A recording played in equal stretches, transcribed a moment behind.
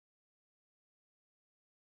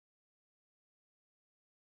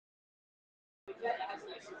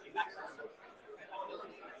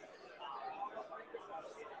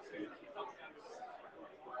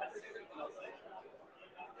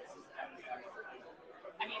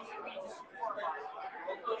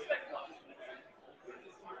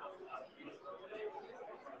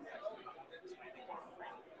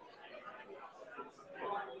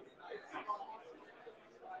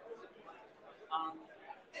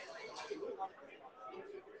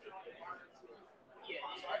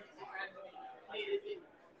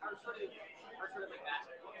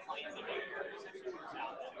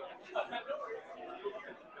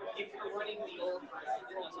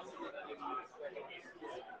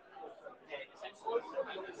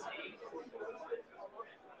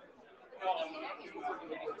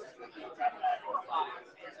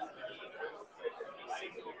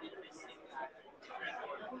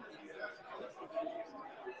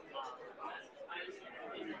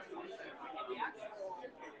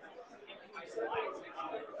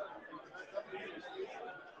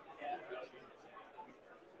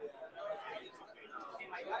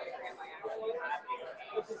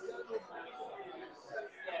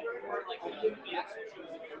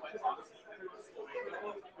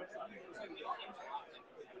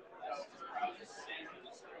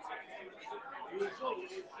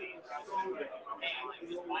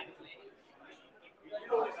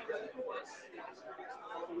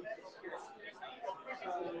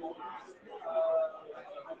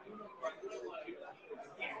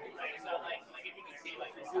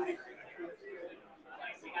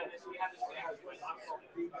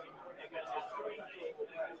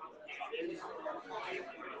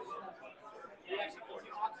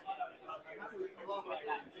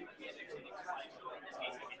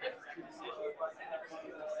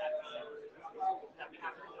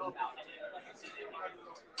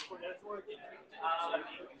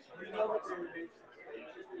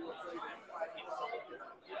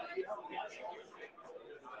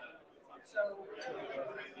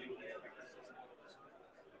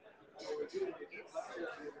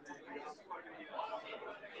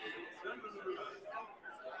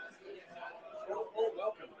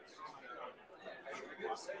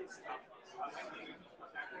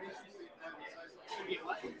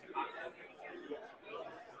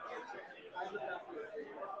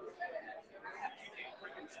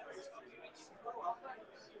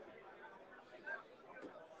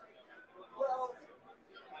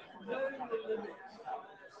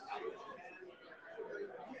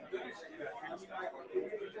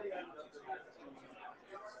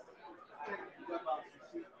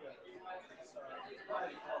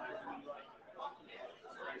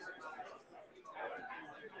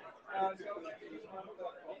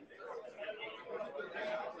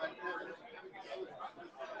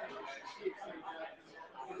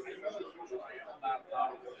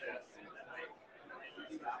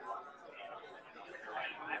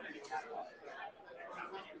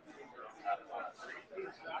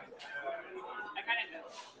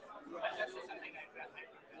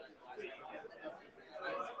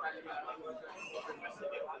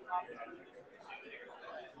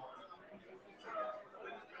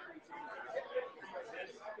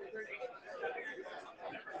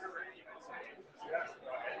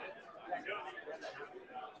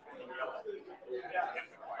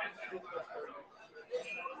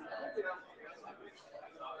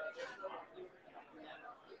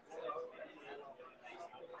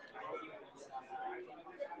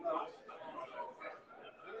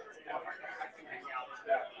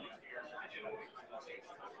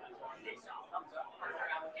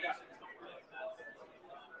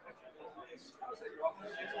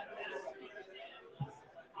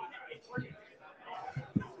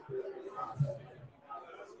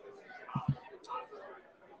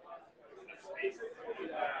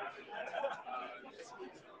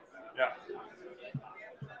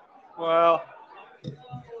Well,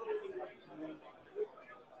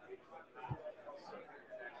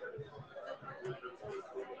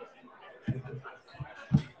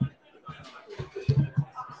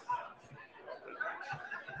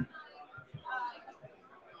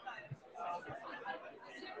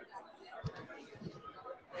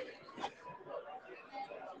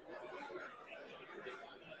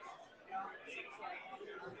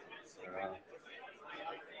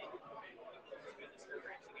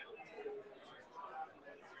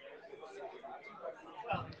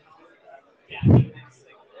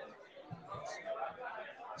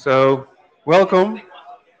 so welcome.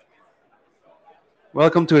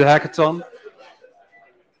 Welcome to the hackathon.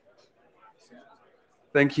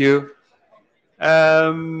 Thank you.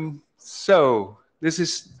 So this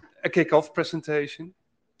is a kickoff presentation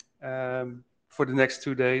for the next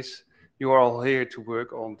 2 days. you are all here to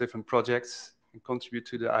work on different projects and contribute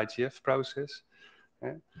to the IETF process.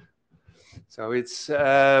 Yeah. So it's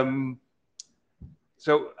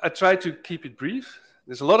so I try to keep it brief.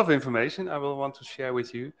 There's a lot of information I will want to share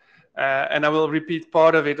with you, and I will repeat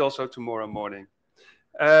part of it also tomorrow morning.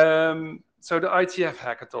 So the IETF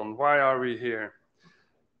hackathon, why are we here?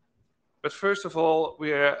 But first of all,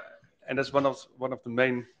 and that's one of the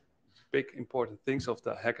main big important things of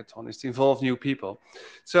the hackathon, is to involve new people.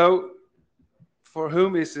 So for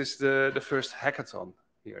whom is this the first hackathon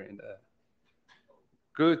here in the?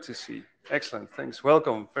 Good to see. Excellent. Thanks.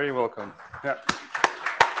 Welcome. Very welcome. Yeah.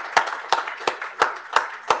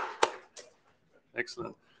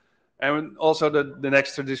 Excellent. And also the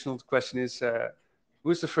next traditional question is,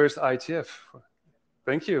 who's the first IETF?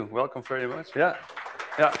 Thank you. Welcome very much. Yeah.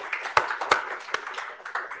 Yeah.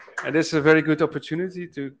 And this is a very good opportunity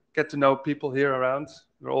to get to know people here around.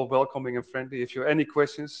 They're all welcoming and friendly. If you have any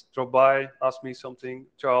questions, drop by, ask me something,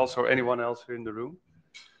 Charles, or anyone else here in the room.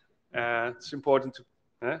 It's important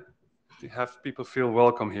to have people feel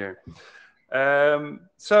welcome here.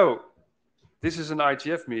 So this is an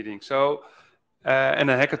IETF meeting. So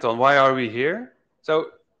and a hackathon. Why are we here?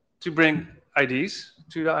 So to bring ideas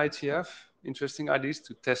to the IETF, interesting ideas,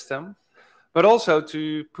 to test them, but also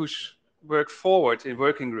to push work forward in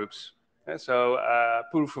working groups. So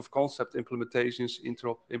proof of concept implementations,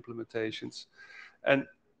 interop implementations. And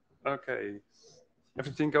okay,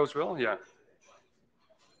 everything goes well? Yeah.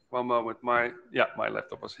 One moment, my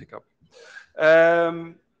laptop was hiccup.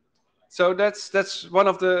 So that's one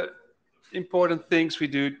of the important things we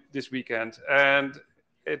do this weekend, and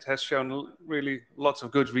it has shown really lots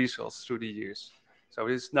of good results through the years. So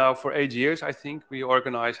it's now for 8 years, I think, we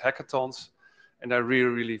organize hackathons, and they're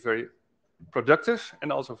really very productive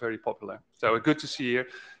and also very popular. So good to see here.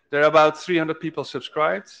 There are about 300 people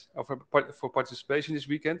subscribed for participation this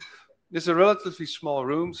weekend. This is a relatively small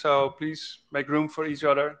room, so please make room for each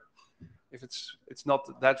other. If it's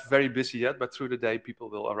not that very busy yet, but through the day people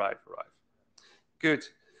will arrive. Good.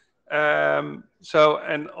 So,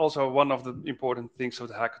 and also one of the important things of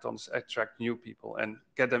the hackathon is attract new people and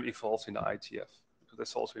get them involved in the IETF. So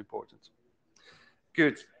that's also important.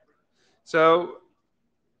 Good. So,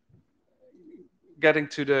 getting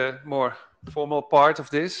to the more formal part of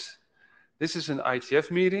this. This is an IETF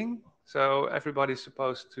meeting, so everybody's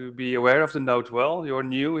supposed to be aware of the note well. You're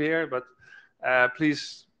new here, but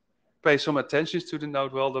please pay some attention to the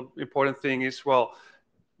note well. The important thing is, well,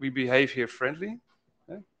 we behave here friendly,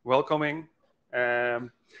 welcoming,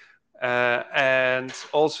 and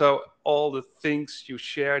also all the things you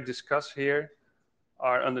share, discuss here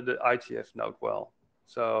are under the IETF note well.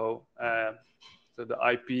 So, so the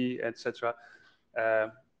IP, etc.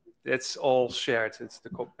 It's all shared. It's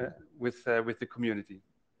with the community.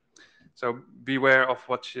 So beware of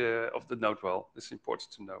of the note well. It's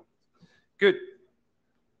important to know. Good.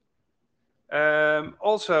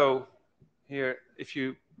 Also, here, if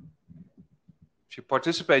you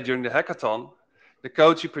participate during the hackathon, the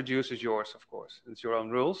code you produce is yours, of course. It's your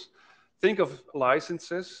own rules. Think of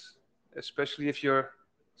licenses, especially if your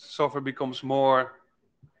software becomes more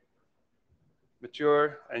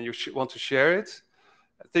mature and you want to share it.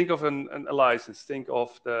 Think of a license. Think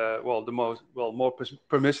of the more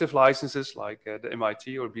permissive licenses like the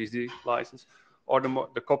MIT or BSD license, or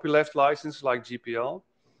the copyleft license like GPL.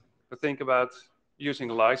 But think about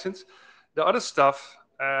using a license. The other stuff.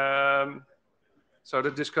 So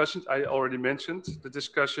the discussions I already mentioned. The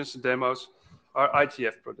discussions, the demos, are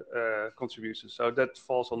IETF contributions. So that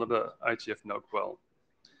falls under the IETF note well.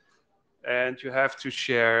 And you have to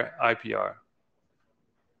share IPR.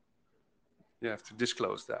 You have to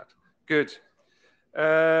disclose that. Good.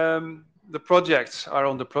 The projects are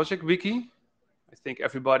on the project wiki. I think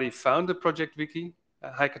everybody found the project wiki,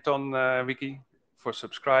 hackathon wiki for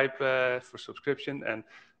subscription and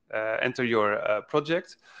enter your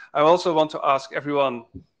project. I also want to ask everyone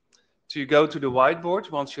to go to the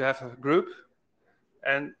whiteboard once you have a group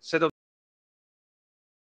and set up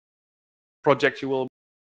the project you will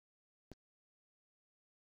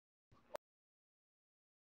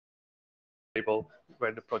table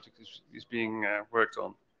where the project is being worked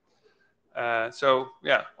on. So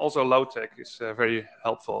yeah, also low tech is very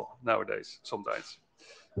helpful nowadays sometimes.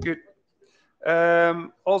 Good.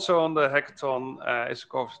 Also on the hackathon is of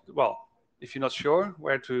course, well, if you're not sure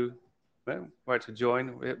where to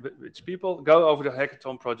join, which people, go over the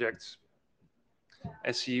hackathon projects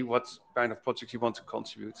and see what kind of project you want to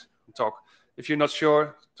contribute and talk. If you're not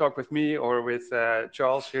sure, talk with me or with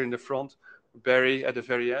Charles here in the front, Barry at the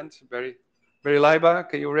very end. Barry Leiba,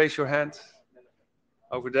 can you raise your hand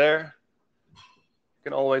over there? You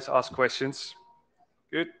can always ask questions.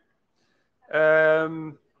 Good.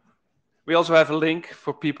 We also have a link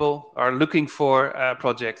for people who are looking for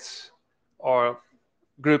projects or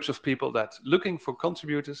groups of people that looking for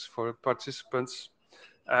contributors, for participants.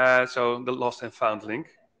 So the lost and found link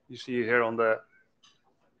you see here on the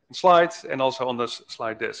slides and also on the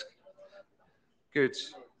slide desk. Good.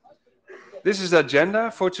 This is the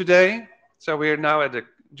agenda for today. So we are now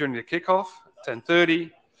during the kickoff,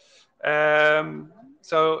 10:30.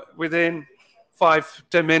 So within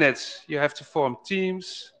 5-10 minutes, you have to form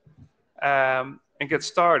teams and get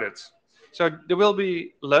started. So there will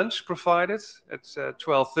be lunch provided at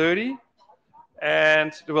 12:30,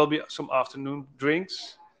 and there will be some afternoon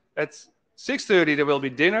drinks. At 6:30, there will be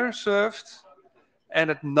dinner served, and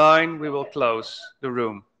at 9 we will close the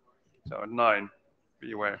room. So at 9,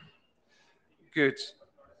 be aware. Good.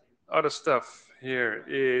 Other stuff here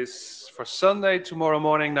is for Sunday, tomorrow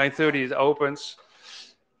morning, 9:30 it opens.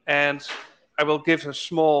 And I will give a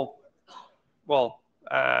small,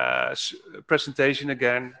 presentation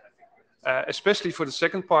again, especially for the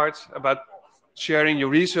second part about sharing your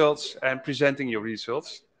results and presenting your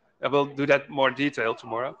results. I will do that more detail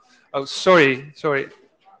tomorrow. Oh, sorry.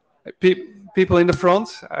 People in the front.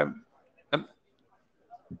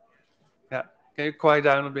 Yeah, can you quiet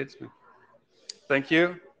down a bit? Thank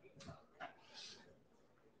you.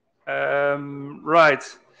 Right.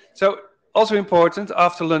 So also important,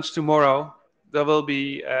 after lunch tomorrow, there will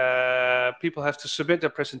be people have to submit their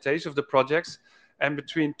presentation of the projects, and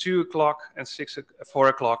between 2 o'clock and 4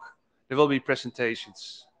 o'clock, there will be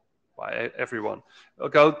presentations by everyone. I'll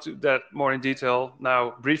go to that more in detail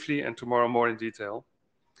now briefly, and tomorrow more in detail.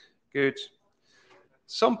 Good.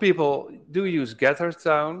 Some people do use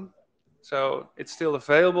GatherTown, so it's still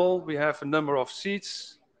available. We have a number of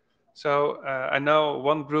seats. So I know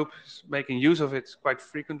one group is making use of it quite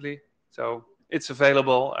frequently. So it's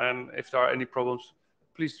available, and if there are any problems,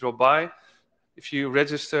 please drop by. If you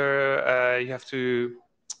register, you have to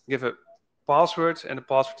give a password, and the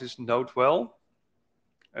password is NoteWell,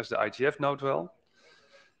 as the IETF NoteWell.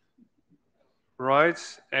 Right,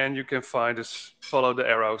 and you can find us, follow the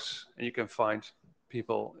arrows, and you can find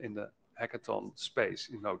people in the hackathon space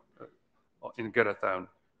in GatherTown.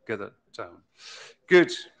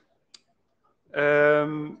 Good.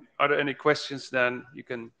 Are there any questions? Then you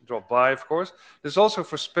can drop by, of course. There's also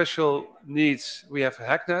for special needs, we have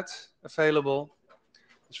HackNet available.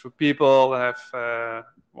 It's for people that have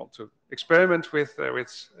want to experiment with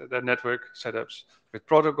their network setups, with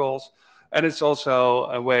protocols, and it's also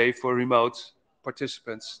a way for remote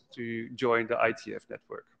participants to join the IETF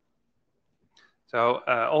network. So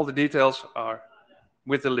all the details are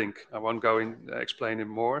with the link. I won't go in explain it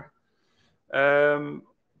more.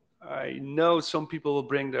 I know some people will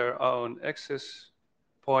bring their own access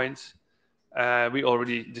points. We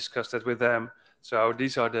already discussed that with them. So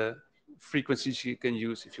these are the frequencies you can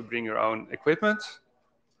use if you bring your own equipment.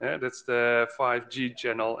 That's the 5G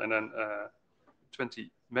channel and then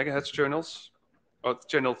 20 megahertz channels, or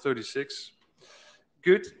channel 36.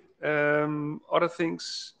 Good. Other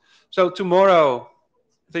things. So tomorrow,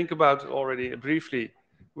 think about already briefly.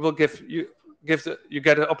 We will you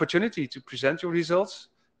get an opportunity to present your results.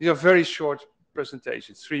 These are very short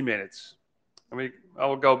presentations, 3 minutes.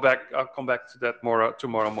 I'll come back to that more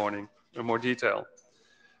tomorrow morning in more detail.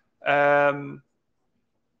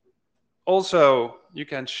 Also, you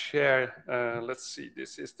can share, let's see,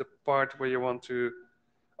 this is the part where you want to,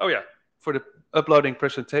 oh yeah, for the uploading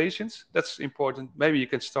presentations, that's important. Maybe you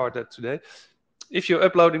can start that today. If you're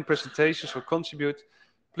uploading presentations or contribute,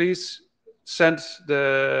 please send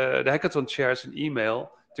the hackathon chairs an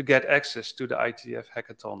email to get access to the IETF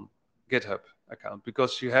Hackathon GitHub account,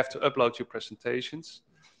 because you have to upload your presentations.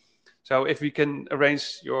 So if we can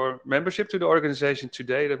arrange your membership to the organization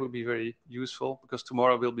today, that would be very useful, because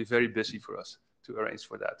tomorrow will be very busy for us to arrange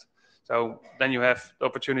for that. So then you have the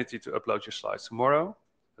opportunity to upload your slides tomorrow.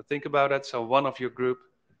 So think about that. So one of your group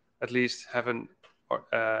at least have a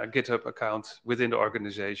GitHub account within the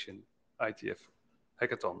organization, IETF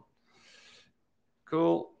Hackathon.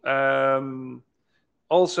 Cool.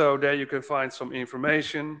 Also, there you can find some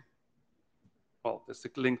information. Well, that's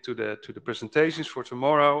the link to the presentations for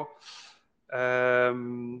tomorrow.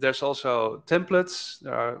 There's also templates.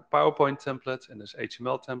 There are PowerPoint templates and there's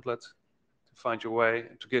HTML template to find your way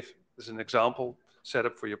and to give as an example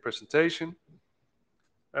setup for your presentation.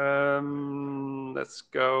 Let's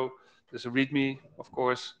go. There's a README, of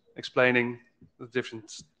course, explaining the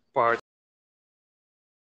different parts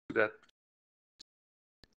of that.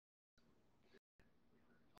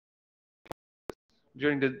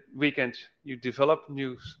 During the weekend, you develop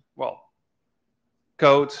new,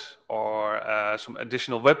 code or some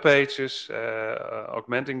additional web pages,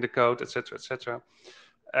 augmenting the code, etc., etc.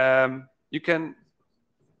 You can,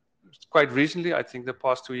 quite recently, I think the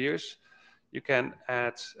past 2 years, you can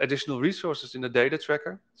add additional resources in the data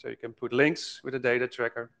tracker. So you can put links with the data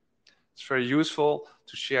tracker. It's very useful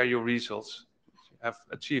to share your results you have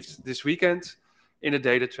achieved this weekend in a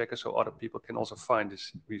data tracker, so other people can also find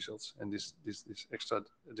these results and this extra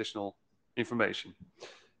additional information.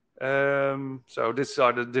 So these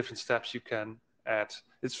are the different steps you can add.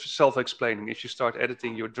 It's self-explaining. If you start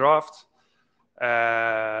editing your draft,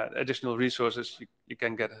 additional resources, you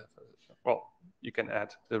can get, well, you can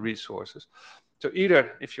add the resources. So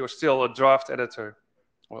either if you're still a draft editor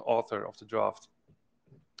or author of the draft,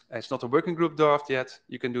 it's not a working group draft yet,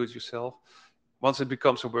 you can do it yourself. Once it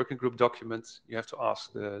becomes a working group document, you have to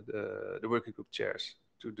ask the working group chairs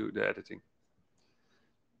to do the editing.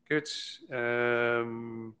 Good.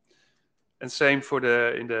 And same for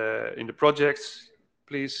in the projects,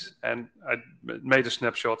 please. And I made a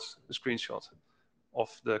snapshot, a screenshot of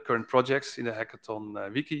the current projects in the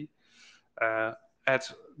hackathon wiki. Add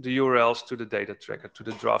the URLs to the data tracker, to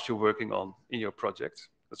the drafts you're working on in your project.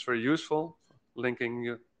 That's very useful, linking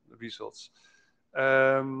the results.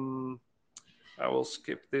 I will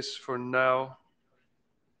skip this for now.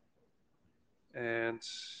 And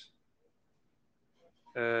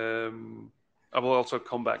I will also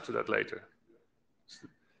come back to that later.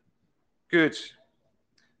 Good.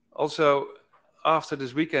 Also, after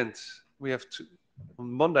this weekend, we have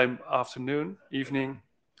on Monday evening,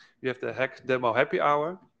 we have the Hack Demo Happy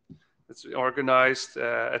Hour. It's organized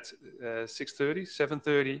at 6:30,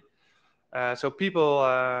 7:30. So people,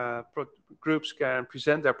 groups can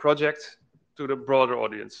present their project to the broader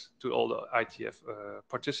audience, to all the IETF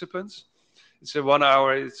participants. It's a 1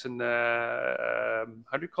 hour, it's an,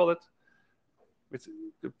 how do you call it?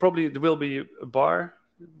 Probably there will be a bar.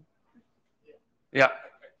 Yeah,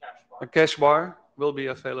 a cash bar will be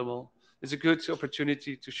available. It's a good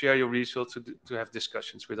opportunity to share your results, to have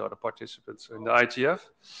discussions with other participants in the IETF.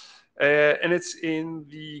 And it's in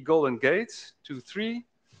the Golden Gate 2-3.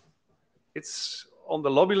 It's on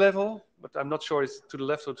the lobby level, but I'm not sure it's to the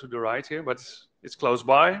left or to the right here, but it's close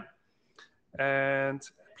by. And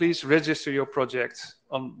please register your project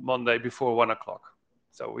on Monday before 1 o'clock,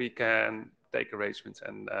 so we can take arrangements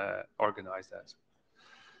and organize that.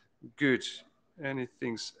 Good.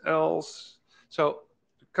 Anything else? So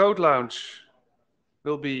the code launch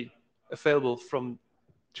will be available from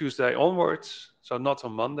Tuesday onwards, so not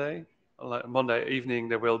on Monday. Monday evening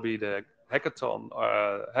there will be the hackathon,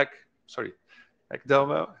 hack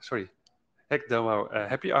demo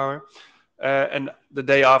happy hour, and the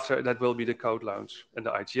day after that will be the code launch and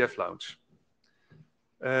the IETF launch.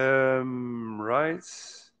 Right.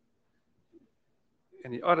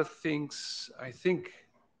 Any other things? I think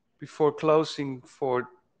before closing for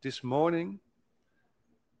this morning,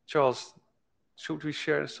 Charles, should we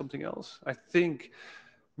share something else? I think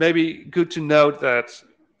maybe good to note that,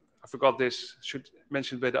 I forgot this, should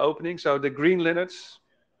mention by the opening. So the green linnets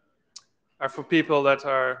are for people that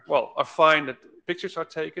are fine that pictures are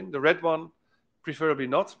taken. The red one, preferably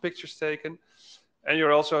not pictures taken. And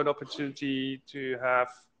you're also an opportunity to have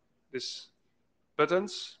these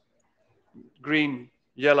buttons, green,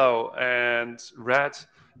 yellow, and red.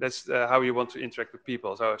 That's how you want to interact with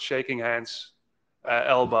people. So shaking hands,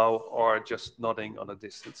 elbow, or just nodding on a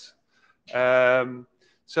distance.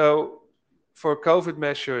 So for COVID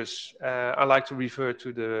measures, I like to refer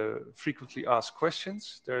to the frequently asked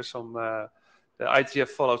questions. There are some, the IETF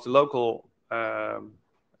follows the local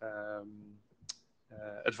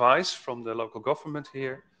advice from the local government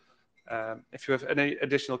here. If you have any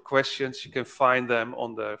additional questions, you can find them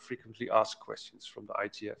on the frequently asked questions from the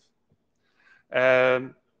IETF.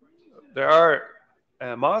 There are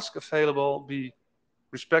masks available. Be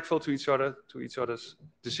respectful to each other, to each other's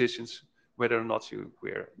decisions, whether or not you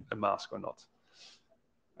wear a mask or not.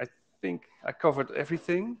 I think I covered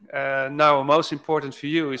everything. Now, most important for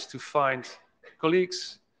you is to find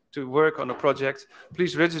colleagues to work on a project.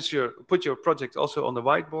 Please register, put your project also on the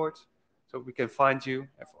whiteboard so we can find you,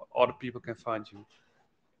 if other people can find you.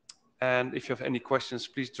 And if you have any questions,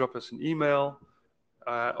 please drop us an email,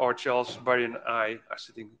 or Charles, Barry, and I are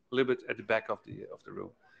sitting a little bit at the back of the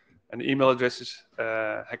room. And the email address is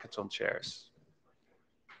Hackathon Chairs.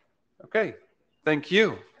 Okay, thank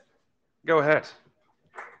you. Go ahead.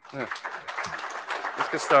 Yeah. Let's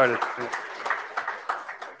get started.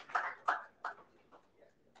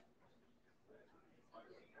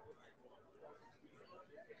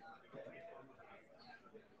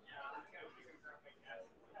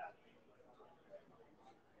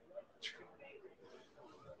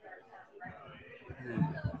 Yeah.